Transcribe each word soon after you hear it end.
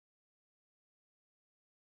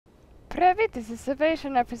Previt, this is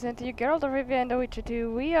Salvation. I present to you Geralt of Rivia and The Witcher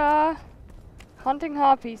 2. We are hunting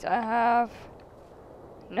harpies. I have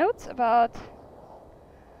notes about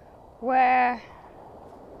where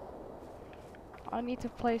I need to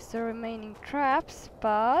place the remaining traps,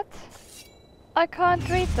 but I can't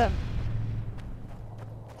read them.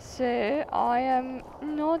 So I am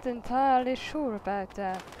not entirely sure about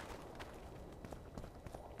that.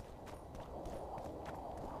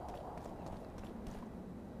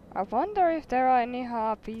 I wonder if there are any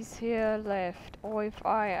harpies here left, or if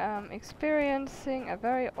I am experiencing a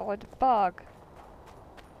very odd bug.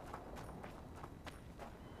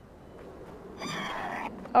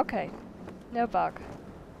 Okay, no bug.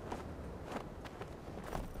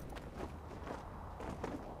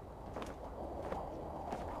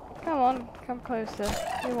 Come on, come closer.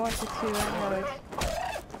 You wanted to, I know it.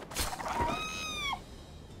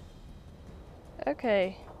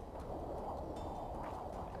 Okay.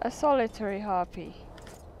 A solitary harpy.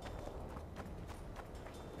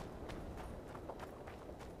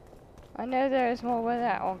 I know there is more where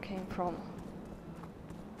that one came from.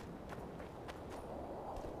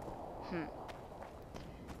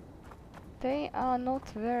 They are not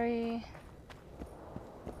very...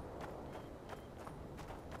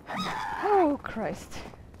 Oh, Christ.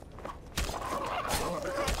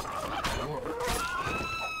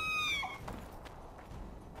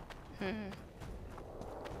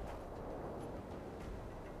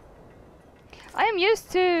 I am used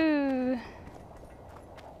to...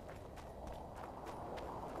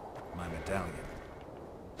 My medallion.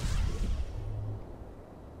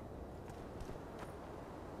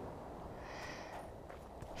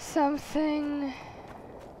 Something...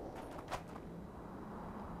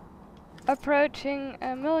 approaching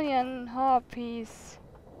 1,000,000 harpies.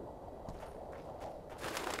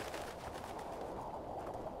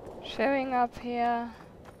 Showing up here.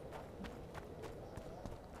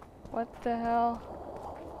 What the hell?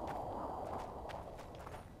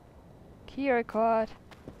 Key required.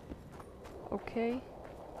 Okay.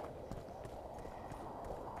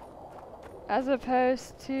 As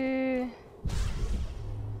opposed to...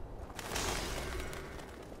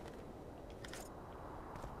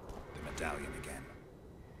 The medallion again.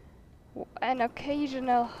 an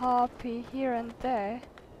occasional harpy here and there.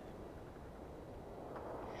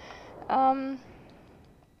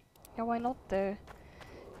 Yeah, why not though?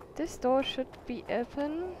 This door should be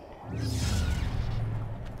open.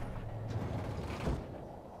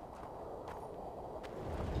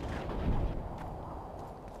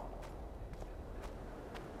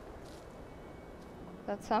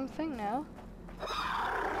 That's something now.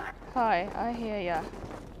 Hi, I hear ya.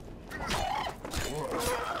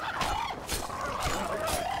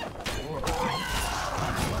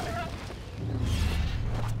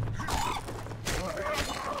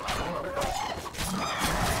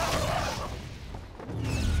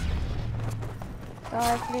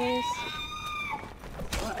 Die, please.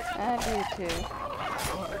 And you too.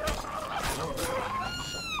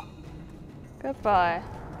 Goodbye.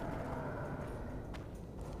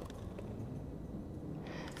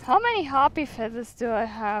 How many harpy feathers do I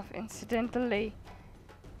have, incidentally?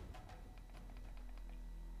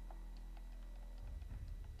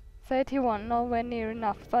 $31, nowhere near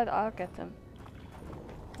enough, but I'll get them.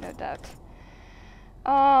 No doubt.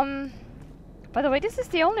 By the way, this is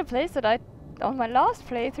the only place that on my last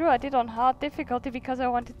playthrough I did on hard difficulty because I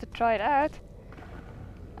wanted to try it out.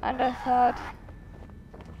 And I thought...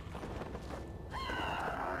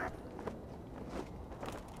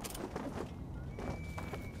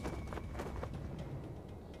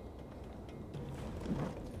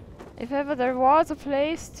 if ever there was a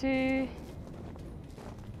place to...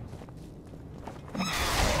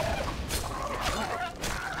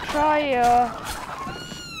 try your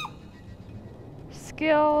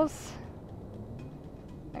skills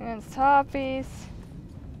against harpies,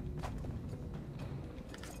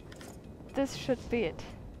 this should be it.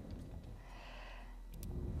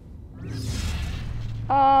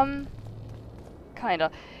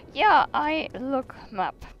 Kinda. Yeah, I look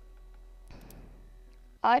map.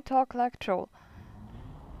 I talk like troll.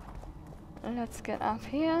 Let's get up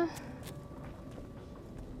here.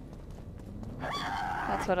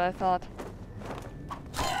 That's what I thought.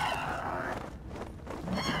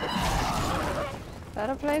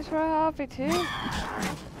 Better place for a harpy too? I'm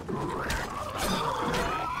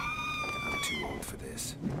too old for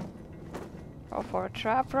this. Or for a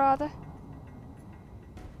trap rather.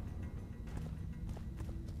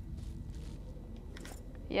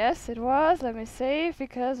 Yes, it was. Let me save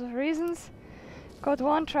because of reasons. Got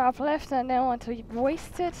one trap left and I don't want to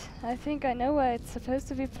waste it. I think I know where it's supposed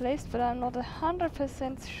to be placed, but I'm not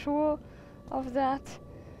 100% sure of that.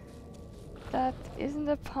 That isn't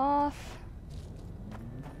a path.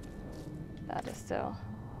 That is still.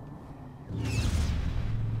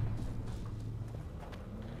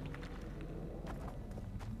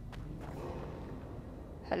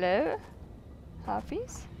 Hello?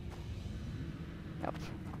 Harpies? Nope.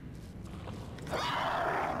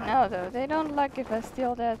 No, though, they don't like if I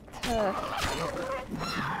steal their turf.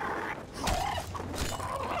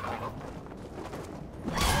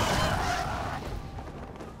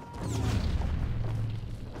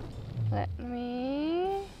 Let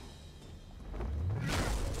me...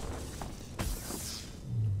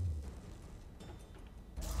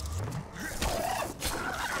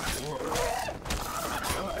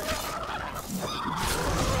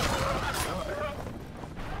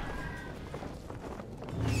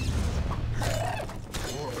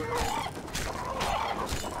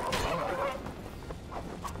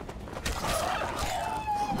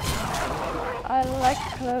 I like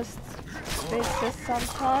closed spaces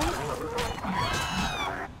sometimes.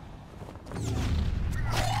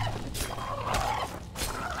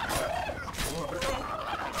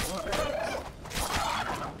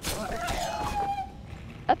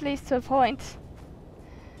 At least to a point.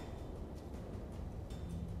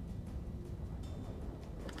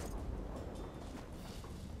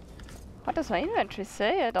 What does my inventory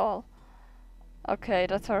say at all? Okay,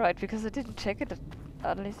 that's alright, because I didn't check it.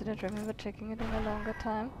 At least I don't remember checking it in a longer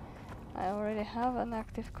time. I already have an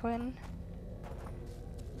active coin.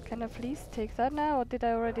 Can I please take that now, or did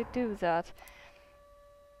I already do that?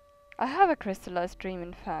 I have a crystallized dream,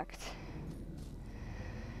 in fact.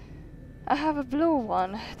 I have a blue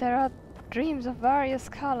one. There are dreams of various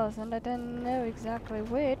colors, and I don't know exactly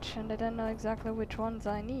which, and I don't know exactly which ones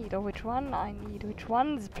I need, or which one I need, which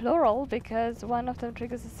one's plural, because one of them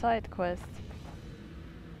triggers a side quest.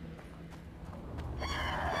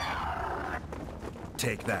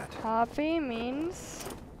 Take that. Harpy means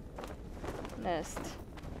nest.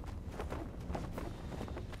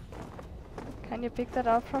 Can you pick that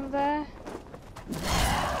up from there?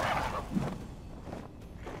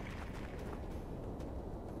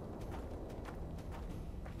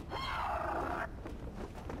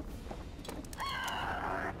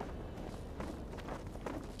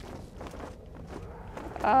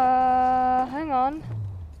 Hang on.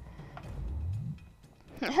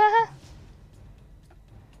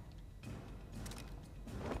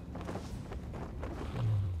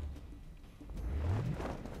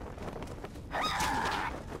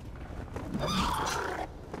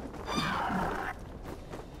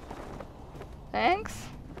 Thanks.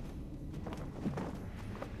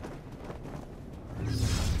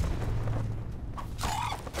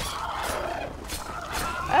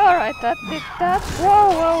 Alright, that did that. Whoa,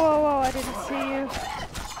 whoa, whoa, whoa, I didn't see you.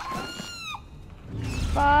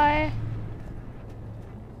 Bye.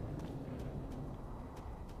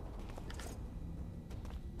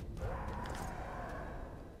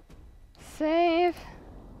 Save.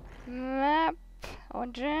 Map or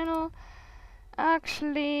journal.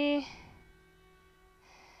 Actually...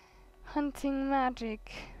 hunting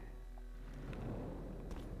magic.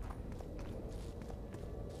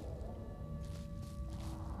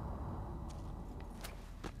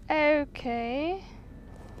 Okay.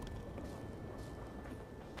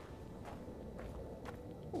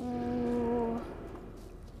 Ooh.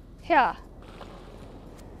 Yeah.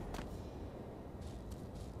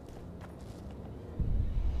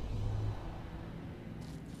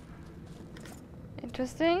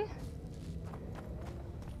 Interesting.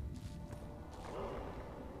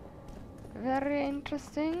 Very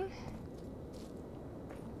interesting.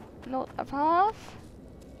 Not a path.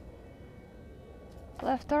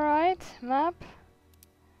 Left or right? Map.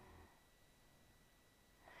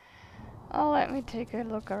 Oh, let me take a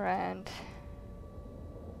look around.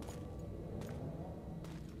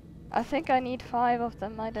 I think I need 5 of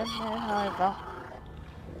them. I don't know however.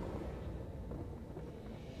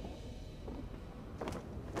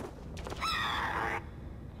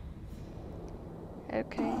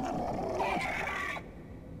 Okay.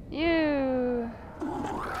 You.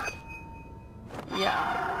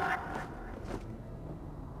 Yeah.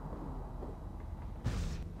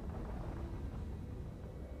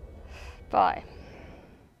 Bye.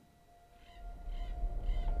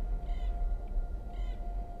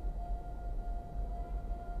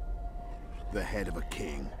 The head of a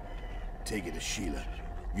king. Take it to Sheila.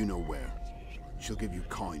 You know where. She'll give you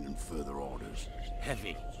coin and further orders.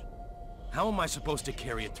 Heavy. How am I supposed to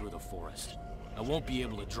carry it through the forest? I won't be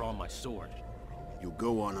able to draw my sword. You'll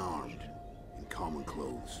go unarmed. In common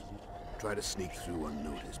clothes. Try to sneak through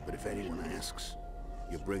unnoticed, but if anyone asks,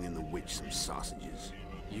 you're bringing the witch some sausages.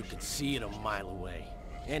 You can see it a mile away.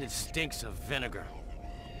 And it stinks of vinegar.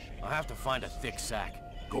 I'll have to find a thick sack.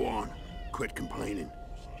 Go on. Quit complaining.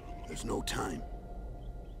 There's no time.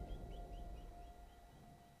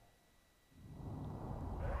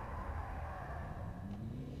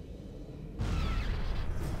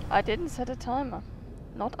 I didn't set a timer.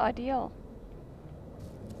 Not ideal.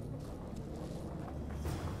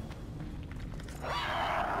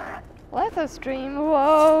 Let us dream.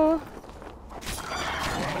 Whoa!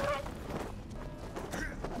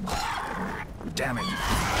 Damn it.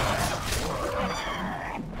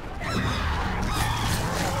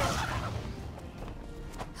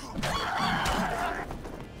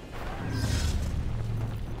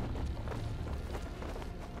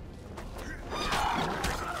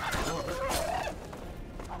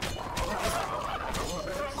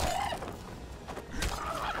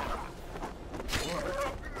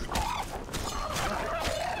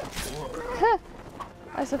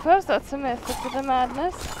 I suppose that's a method to the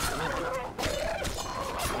madness.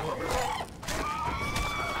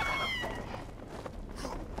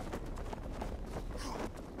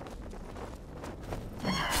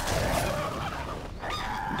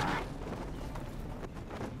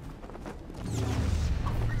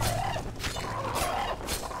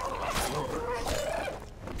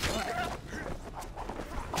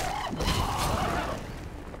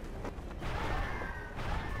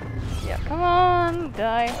 Yeah, come on,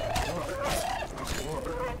 die.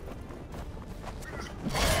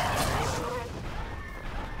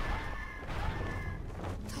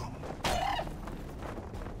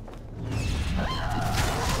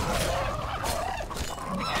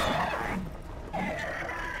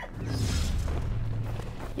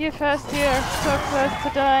 You first, you're so close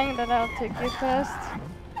to dying that I'll take you first.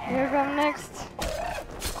 You come next.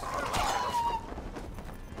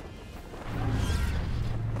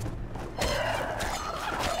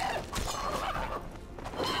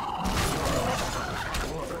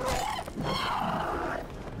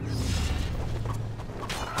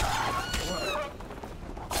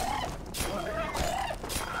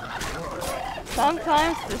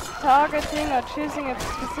 Sometimes this targeting or choosing a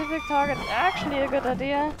specific target is actually a good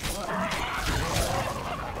idea.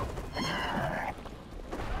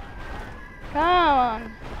 Come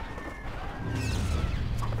on.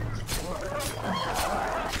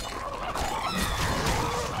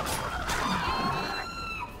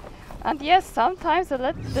 And yes, sometimes I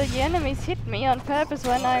let the enemies hit me on purpose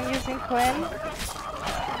when I'm using Quen.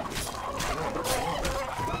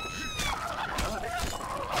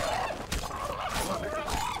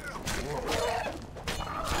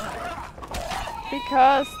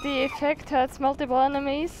 Because the effect hurts multiple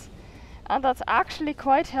enemies, and that's actually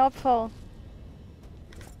quite helpful.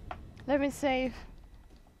 Let me save.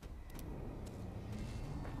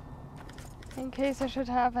 In case I should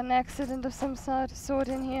have an accident of some sort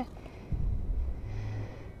in here.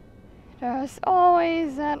 There's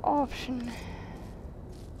always that option.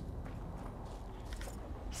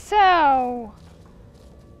 So,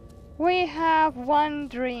 we have one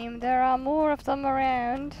dream. There are more of them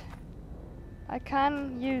around. I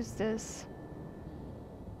can use this.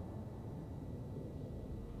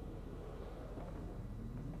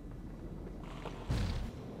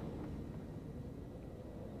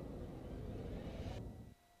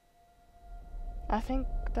 I think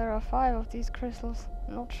there are 5 of these crystals.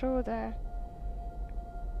 Not sure there.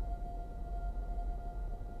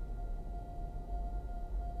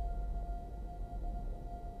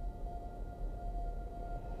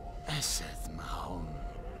 Eseth mahon.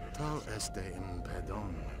 Tal este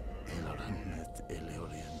impedon. Elorannet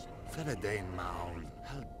eleorien. Feredein mahon.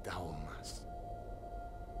 Hel daumas.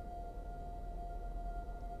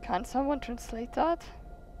 Can someone translate that?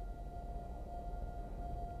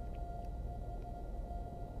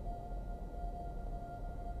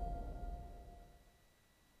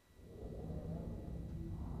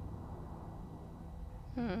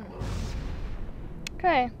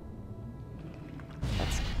 Okay.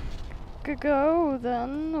 Let's go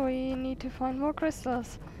then. We need to find more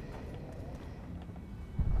crystals.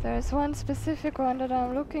 There's one specific one that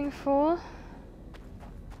I'm looking for.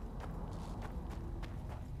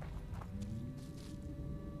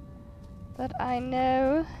 That I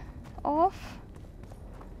know of.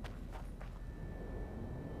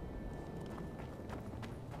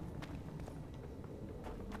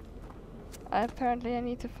 Apparently I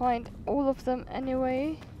need to find all of them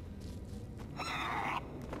anyway.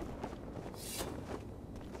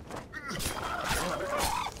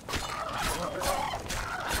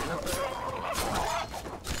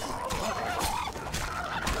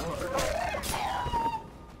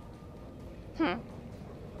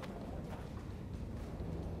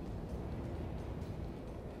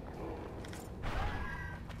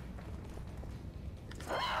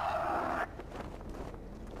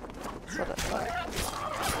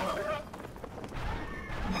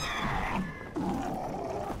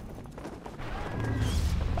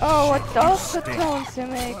 Oh, what Shit, those the stink. tones you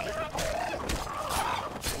make.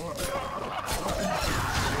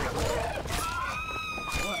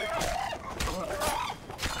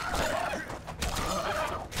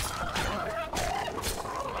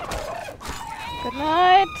 Good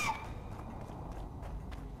night.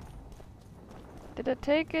 Did I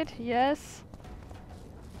take it? Yes.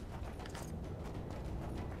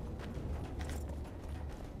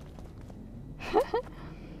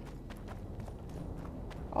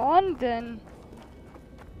 On then.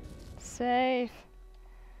 Safe.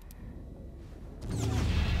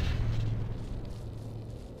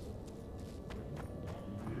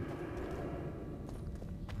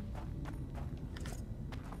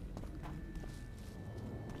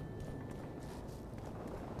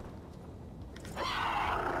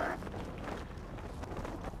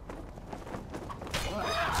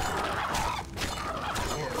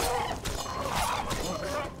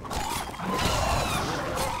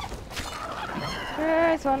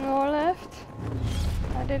 There's one more left.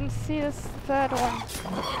 I didn't see this third one.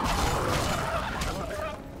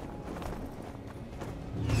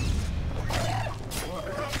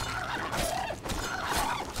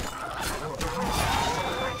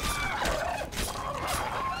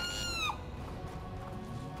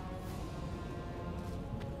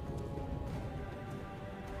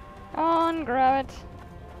 On, grab it.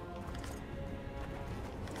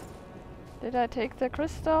 Did I take the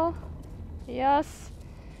crystal? Yes.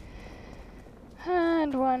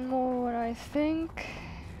 And one more, I think.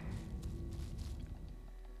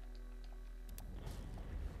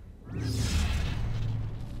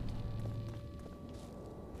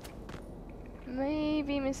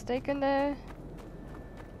 Maybe mistaken there.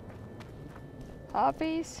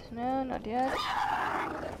 Harpies? No, not yet.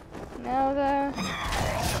 Now there.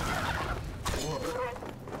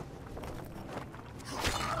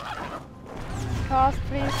 Cast,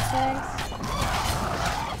 please, thanks.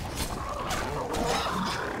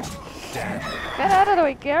 Damn. Get out of the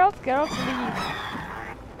way, Geralt. Geralt, leave.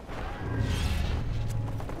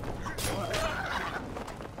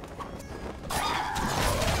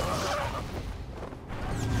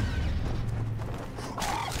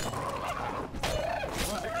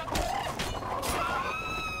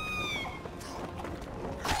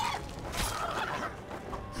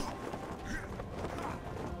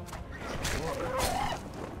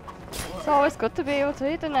 It's always good to be able to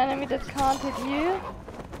hit an enemy that can't hit you.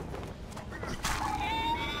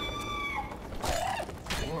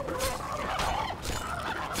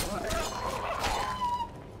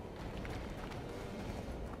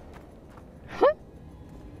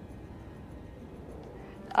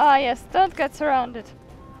 Ah yes, don't get surrounded.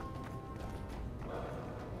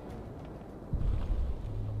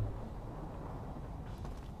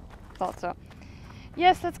 Thought so.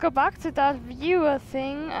 Yes, let's go back to that viewer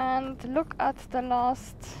thing and look at the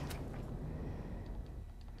last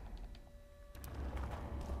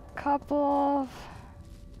couple of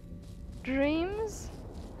dreams.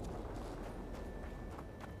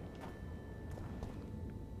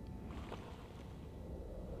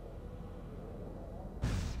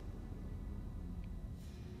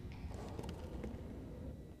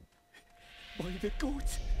 By the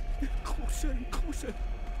gods, they're closer and closer.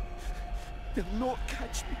 They'll not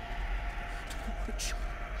catch me. To the witch.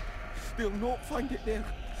 They'll not find it there,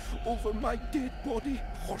 over my dead body,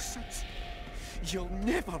 Horsens. You'll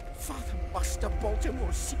never fathom Master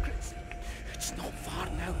Baltimore's secrets. It's not far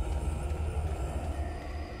now.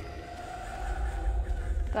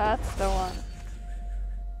 That's the one.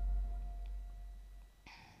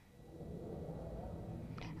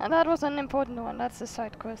 And that was an important one, that's the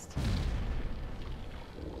side quest.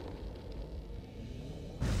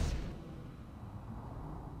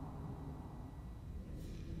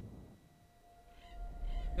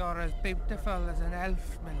 You're as beautiful as an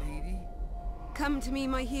elf, my lady. Come to me,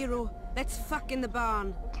 my hero. Let's fuck in the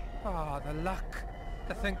barn. Ah, the luck.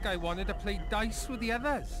 To think I wanted to play dice with the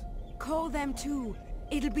others. Call them too.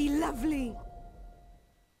 It'll be lovely.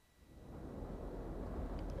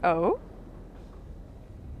 Oh?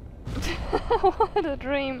 What a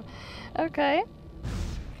dream. Okay.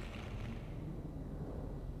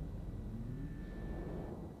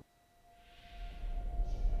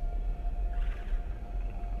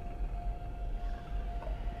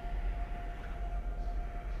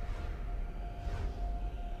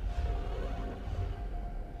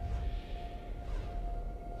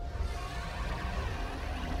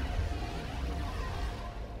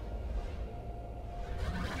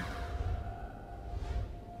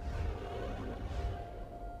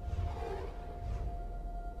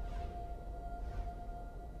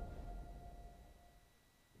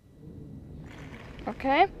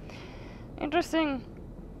 Okay. Interesting.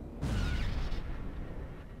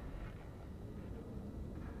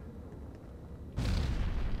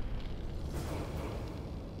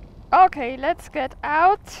 Okay, let's get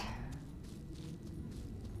out.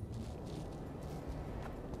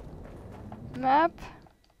 Map.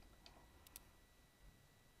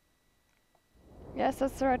 Yes,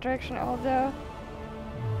 that's the right direction, although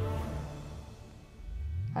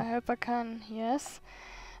I hope I can, yes.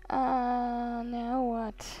 Now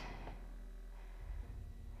what?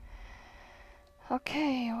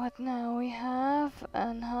 Okay, what now? We have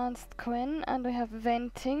enhanced Quinn and we have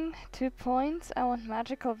venting, 2 points. I want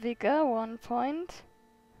magical vigor, 1 point.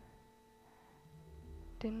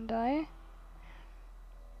 Didn't I?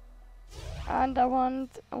 And I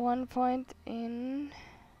want 1 point in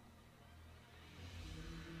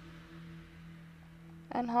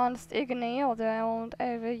enhanced agony, although I won't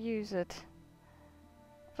ever use it.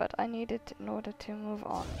 But I need it in order to move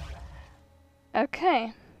on.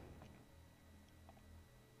 Okay.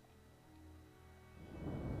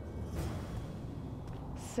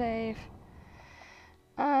 Save.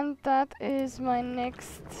 And that is my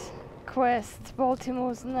next quest,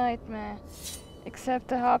 Baltimore's Nightmare. Except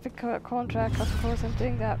the Harpy contract, of course I'm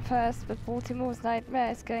doing that first, but Baltimore's Nightmare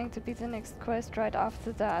is going to be the next quest right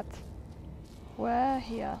after that. Where?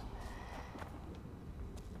 Here.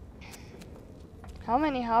 How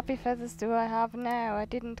many harpy feathers do I have now? I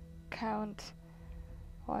didn't count.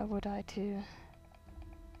 Why would I too?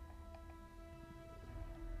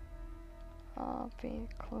 Harpy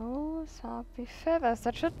claws, harpy feathers.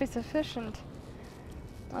 That should be sufficient.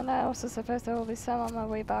 And I also suppose there will be some on my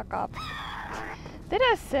way back up. Did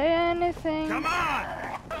I say anything? Come on!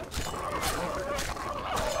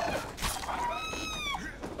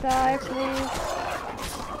 Die, please.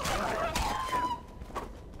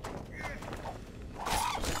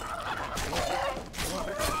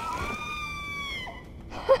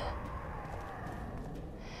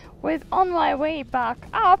 With on my way back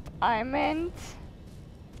up, I meant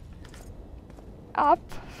up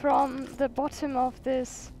from the bottom of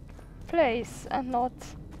this place and not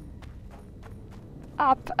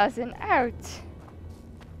up as in out.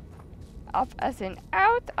 Up as in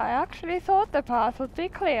out, I actually thought the path would be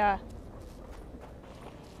clear.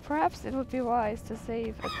 Perhaps it would be wise to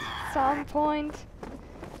save at some point.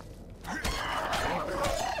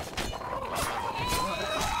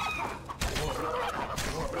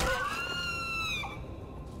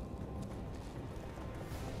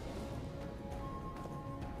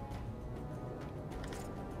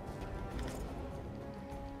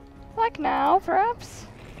 Like now, perhaps?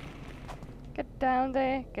 Get down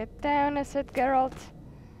there, get down, I said Geralt.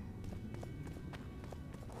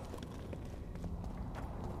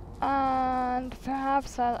 And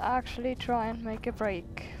perhaps I'll actually try and make a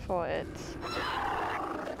break for it.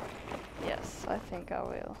 Yes, I think I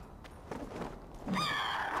will.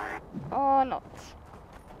 Or not.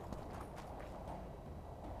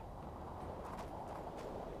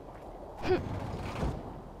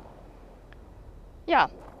 Yeah,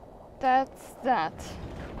 that's that.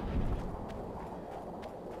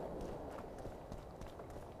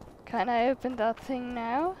 Can I open that thing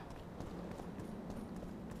now?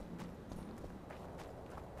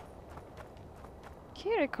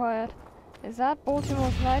 Key required. Is that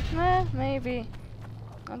Baltimore's Nightmare? Maybe.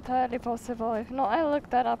 Entirely possible. If not, I'll look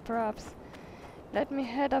that up perhaps. Let me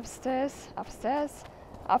head upstairs. Upstairs?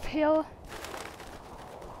 Uphill?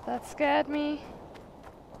 That scared me.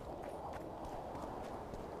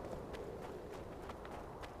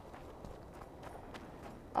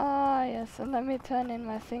 Ah, yes, and let me turn in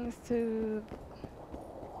my things to...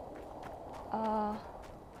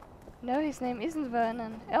 no, his name isn't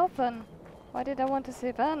Vernon. Elthon. Why did I want to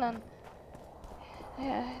say Vernon?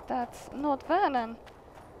 Yeah, that's not Vernon.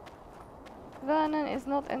 Vernon is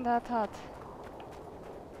not in that hut.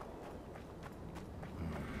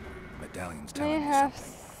 Medallion's telling May me have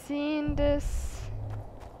something. seen this.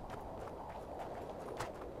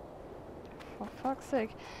 For fuck's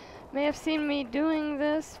sake. May have seen me doing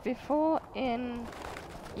this before in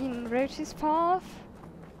Roach's Path.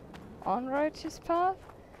 On Roach's Path.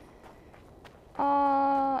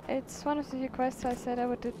 It's one of the few quests I said I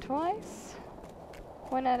would do twice.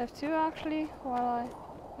 1 out of 2 actually, while I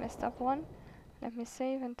messed up one. Let me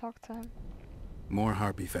save and talk to him. More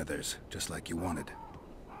harpy feathers, just like you wanted.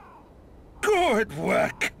 Good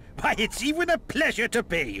work! Why, it's even a pleasure to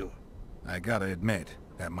pay you. I gotta admit,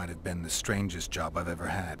 that might have been the strangest job I've ever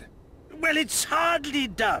had. Well, it's hardly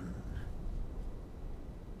done.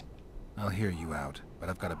 I'll hear you out, but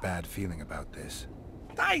I've got a bad feeling about this.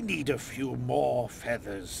 I need a few more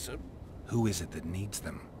feathers. Who is it that needs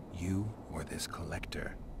them? You or this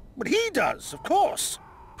collector? But he does, of course.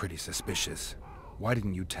 Pretty suspicious. Why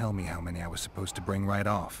didn't you tell me how many I was supposed to bring right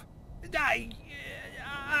off?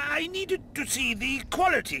 I needed to see the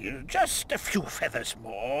quality. Just a few feathers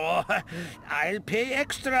more. I'll pay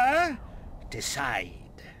extra.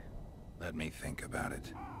 Decide. Let me think about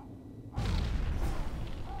it.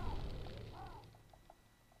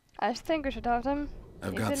 I think we should have them.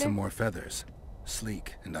 I've got some more feathers.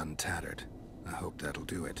 Sleek and untattered. I hope that'll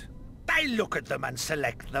do it. I look at them and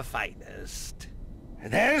select the finest.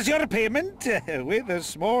 There's your payment, with a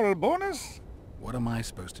small bonus. What am I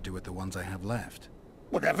supposed to do with the ones I have left?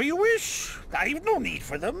 Whatever you wish. I've no need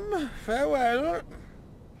for them. Farewell.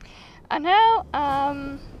 And now,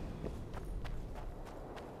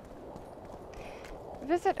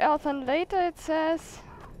 visit Elthon later, it says.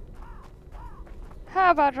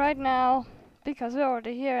 How about right now? Because we're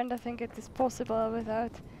already here and I think it is possible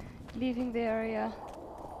without leaving the area.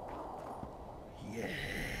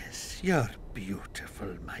 Yes, you're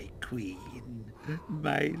beautiful, my queen,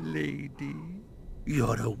 my lady.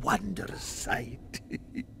 You're a wondrous sight.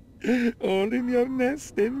 All in your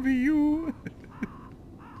nest envy you.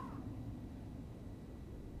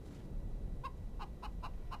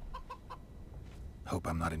 Hope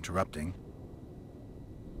I'm not interrupting.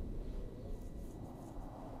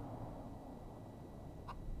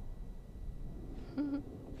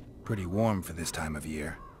 Pretty warm for this time of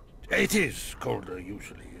year. It is colder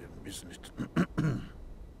usually, isn't it?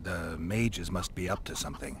 The mages must be up to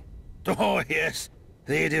something. Oh, yes.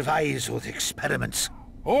 They devise those experiments.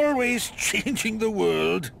 Always changing the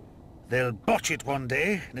world. They'll botch it one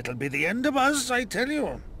day, and it'll be the end of us, I tell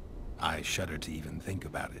you. I shudder to even think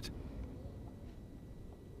about it.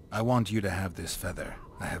 I want you to have this feather.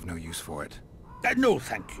 I have no use for it. No,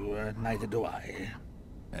 thank you. Neither do I.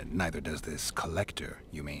 Neither does this collector,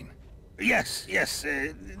 you mean? Yes,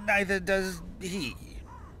 neither does he.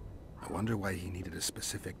 I wonder why he needed a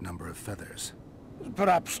specific number of feathers.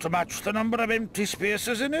 Perhaps to match the number of empty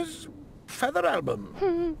spaces in his feather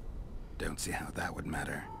album. Don't see how that would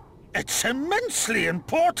matter. It's immensely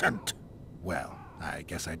important. Well, I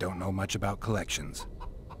guess I don't know much about collections.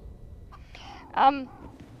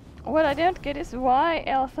 What I don't get is why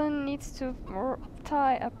Elthon needs to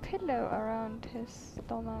tie a pillow around his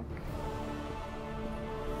stomach.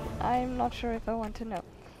 I'm not sure if I want to know.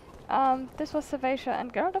 This was Savacia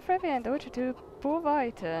and Geralt of Rivia and the Witcher 2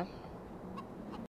 Mite.